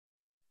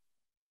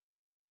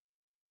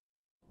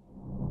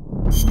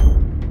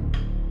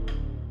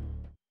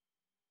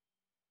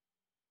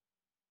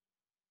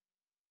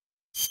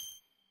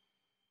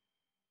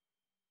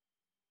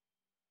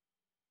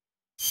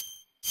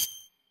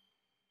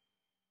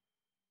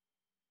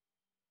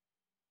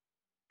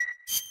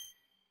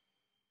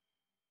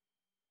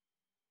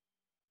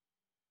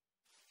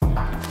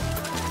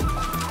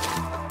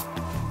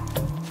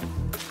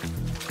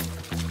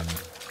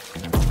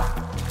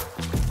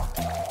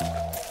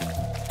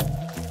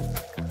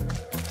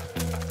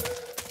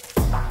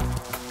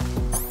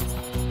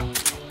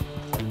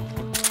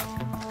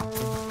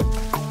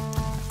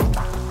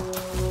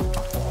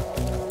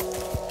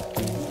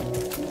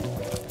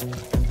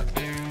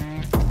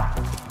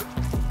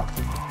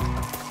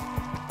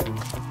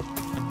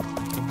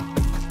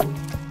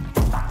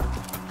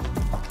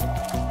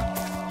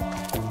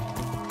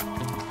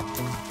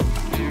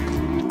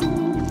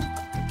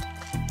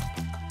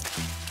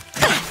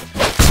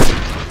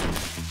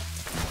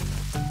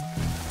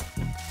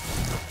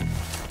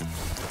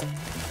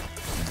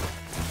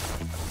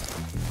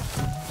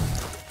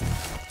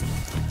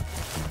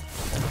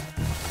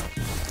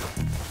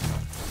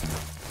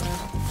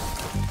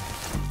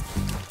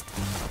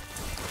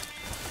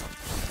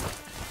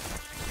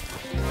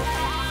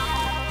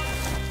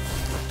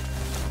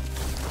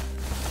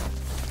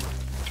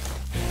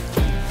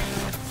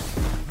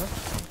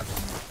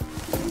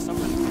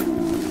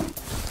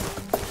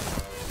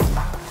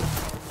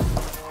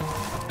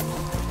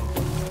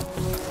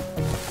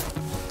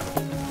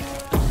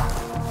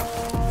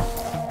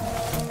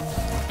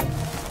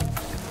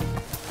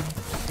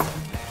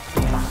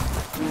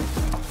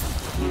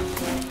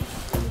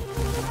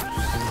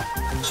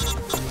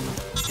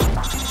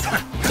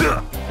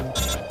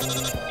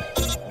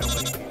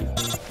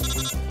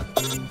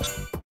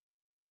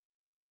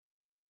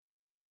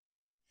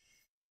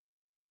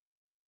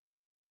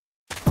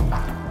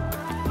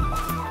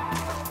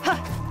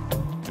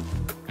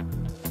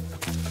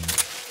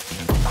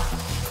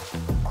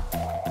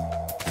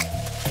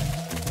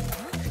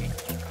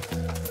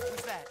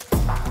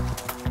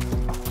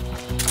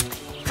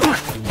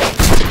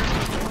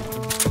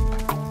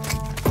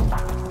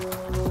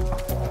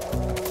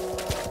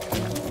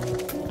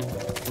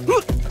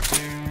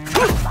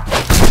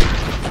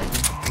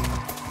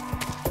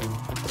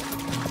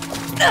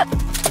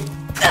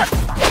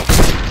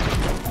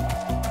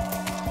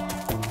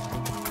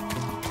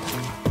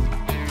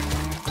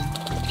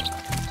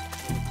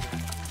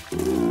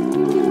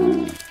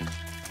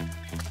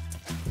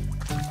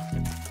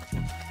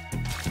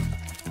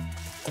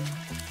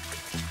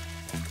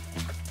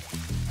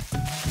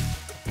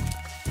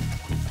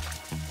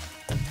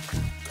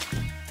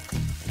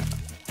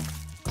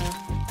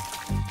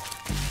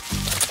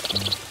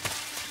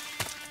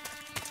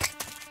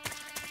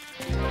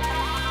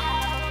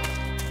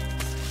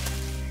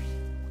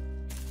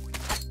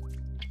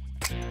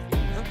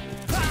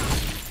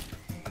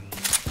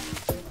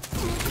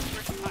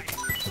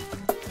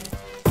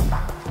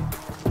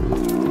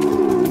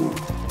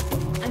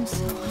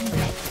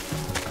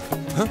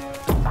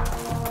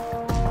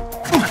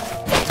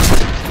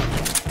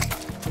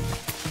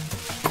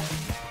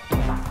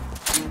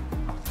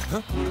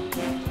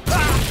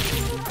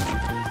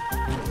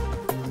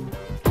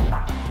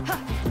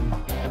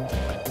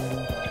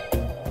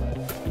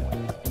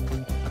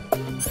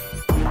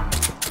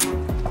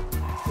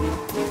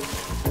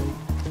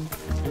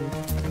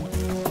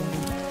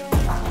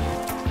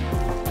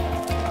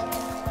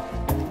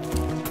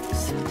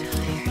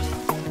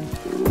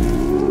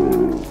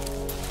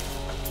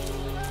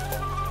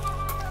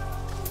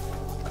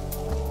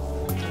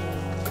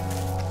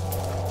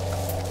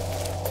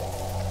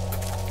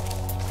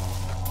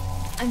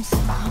I'm so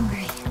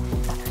hungry.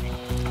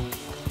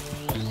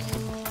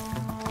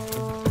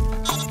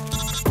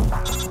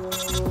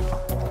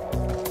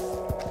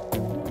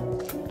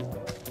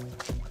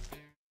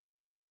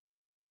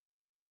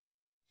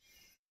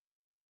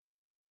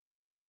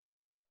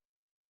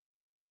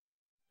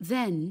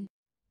 Then,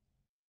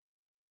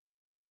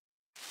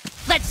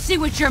 let's see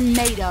what you're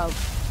made of.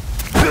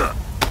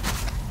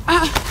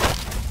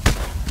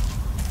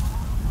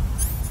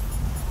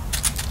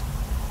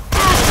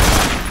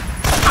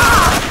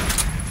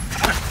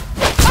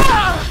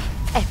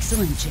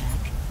 Excellent, Jack.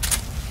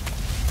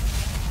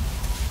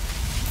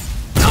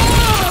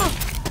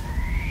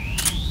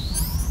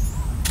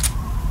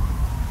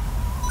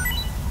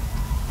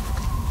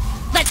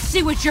 Let's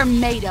see what you're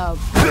made of.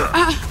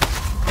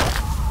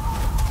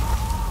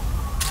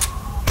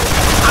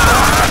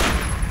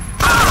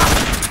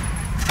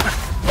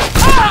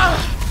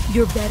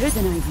 You're better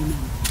than I remember.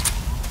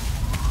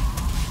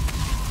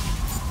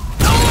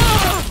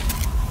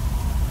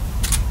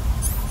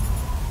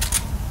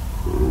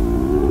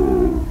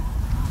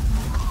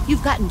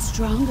 You've gotten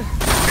stronger.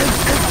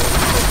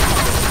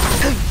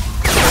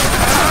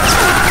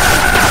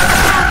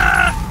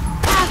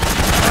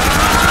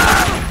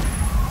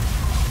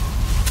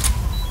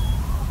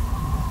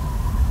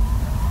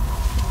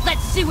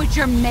 Let's see what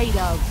you're made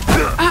of.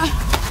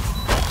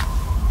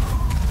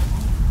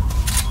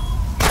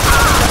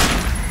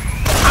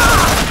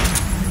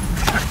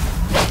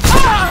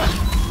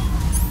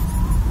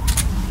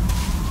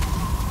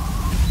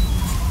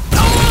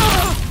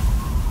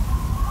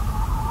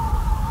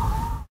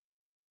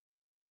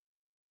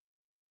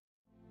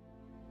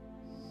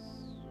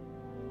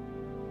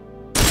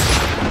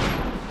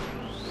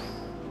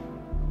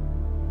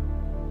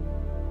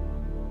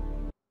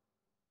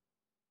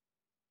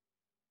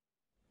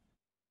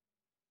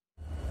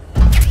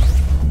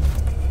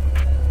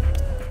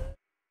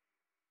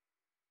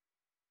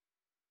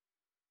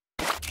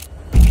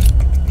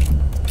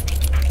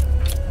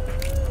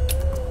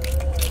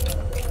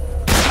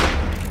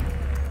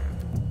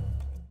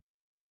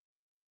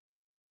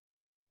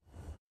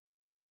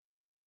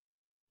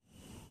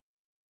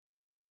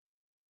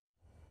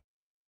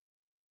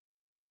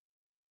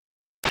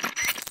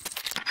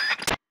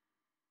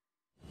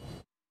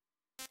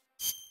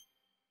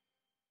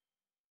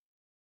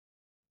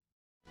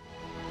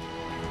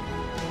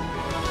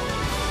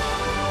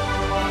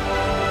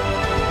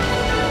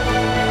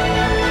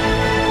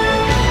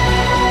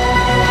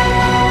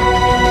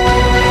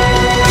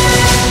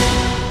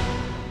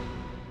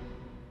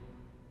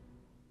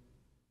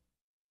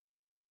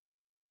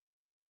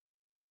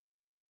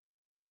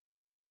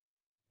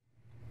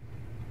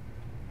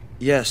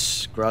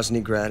 Yes,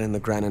 Groznygrad and the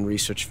Granin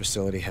Research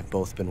Facility have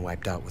both been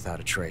wiped out without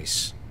a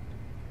trace.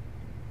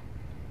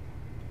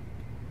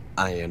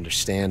 I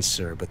understand,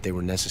 sir, but they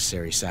were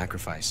necessary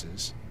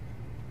sacrifices.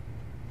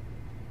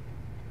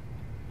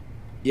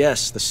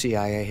 Yes, the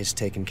CIA has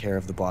taken care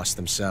of the boss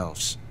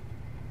themselves.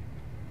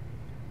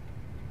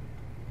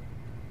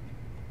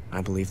 I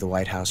believe the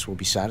White House will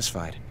be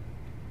satisfied.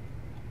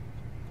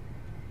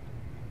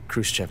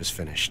 Khrushchev is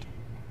finished.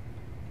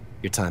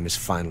 Your time has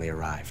finally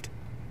arrived.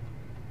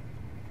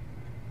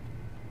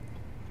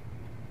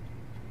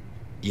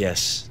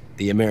 Yes,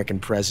 the American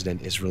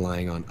president is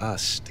relying on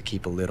us to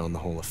keep a lid on the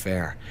whole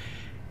affair.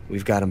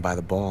 We've got him by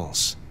the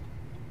balls.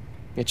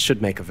 It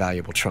should make a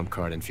valuable trump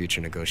card in future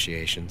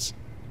negotiations.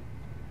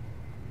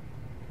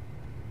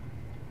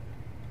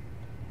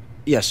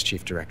 Yes,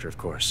 Chief Director, of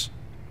course.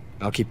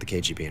 I'll keep the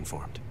KGB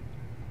informed.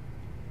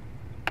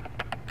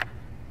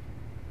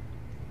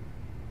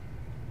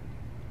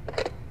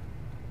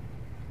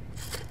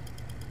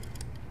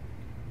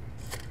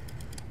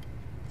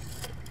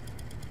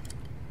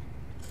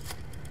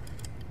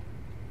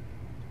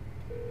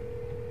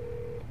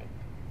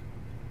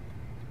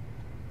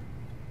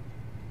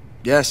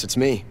 Yes, it's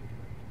me.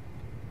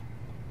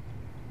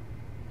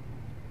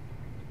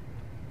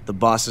 The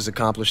boss has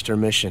accomplished her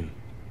mission.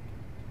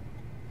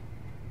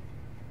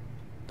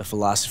 The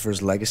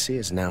philosopher's legacy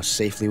is now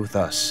safely with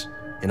us,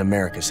 in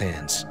America's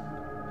hands.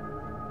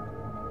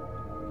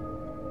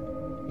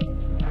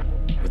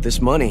 With this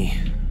money,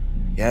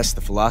 yes, the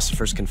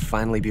philosophers can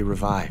finally be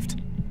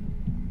revived.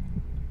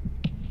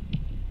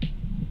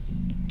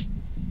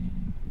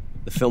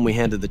 The film we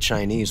handed the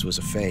Chinese was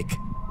a fake.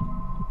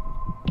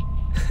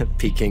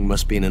 Peking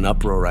must be in an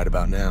uproar right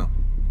about now.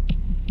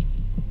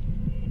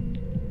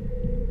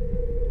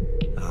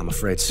 I'm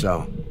afraid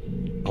so.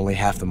 Only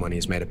half the money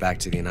has made it back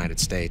to the United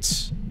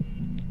States.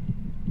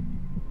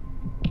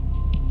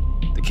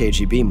 The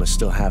KGB must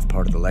still have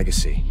part of the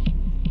legacy.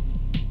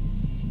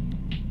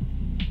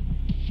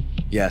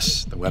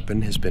 Yes, the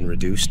weapon has been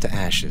reduced to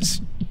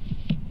ashes.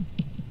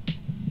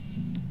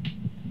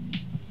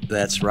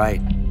 That's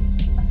right.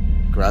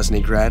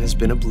 Groznygrad has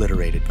been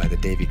obliterated by the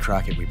Davy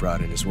Crockett we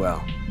brought in as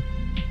well.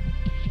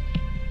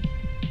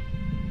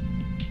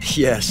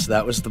 Yes,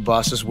 that was the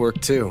boss's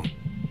work too.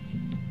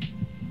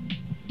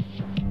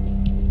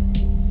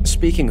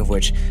 Speaking of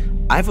which,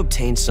 I've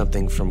obtained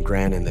something from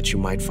Granin that you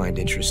might find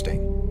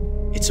interesting.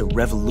 It's a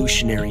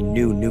revolutionary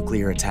new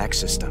nuclear attack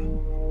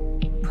system.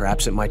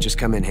 Perhaps it might just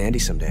come in handy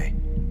someday.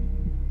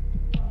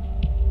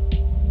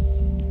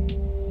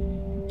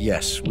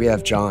 Yes, we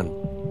have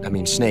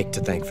Snake to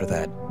thank for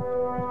that.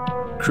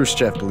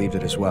 Khrushchev believed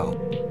it as well.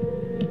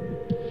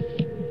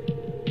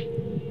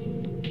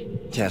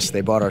 Yes,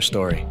 they bought our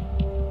story.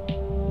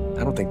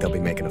 I don't think they'll be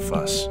making a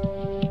fuss.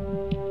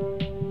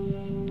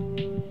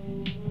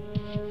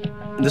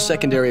 The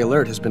secondary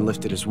alert has been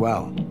lifted as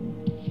well.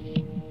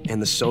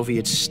 And the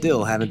Soviets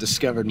still haven't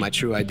discovered my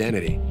true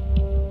identity.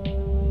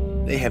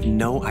 They have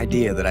no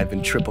idea that I've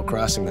been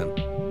triple-crossing them.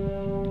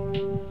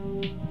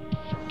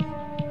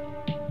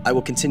 I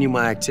will continue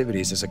my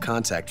activities as a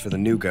contact for the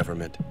new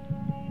government.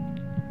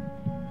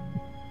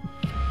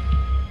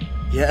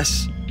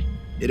 Yes,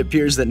 it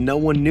appears that no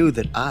one knew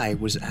that I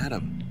was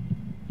Adam.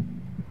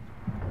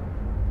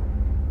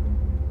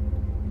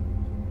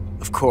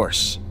 Of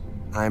course,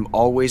 I am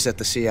always at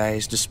the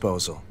CIA's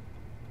disposal,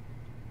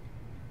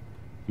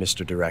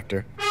 Mr.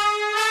 Director.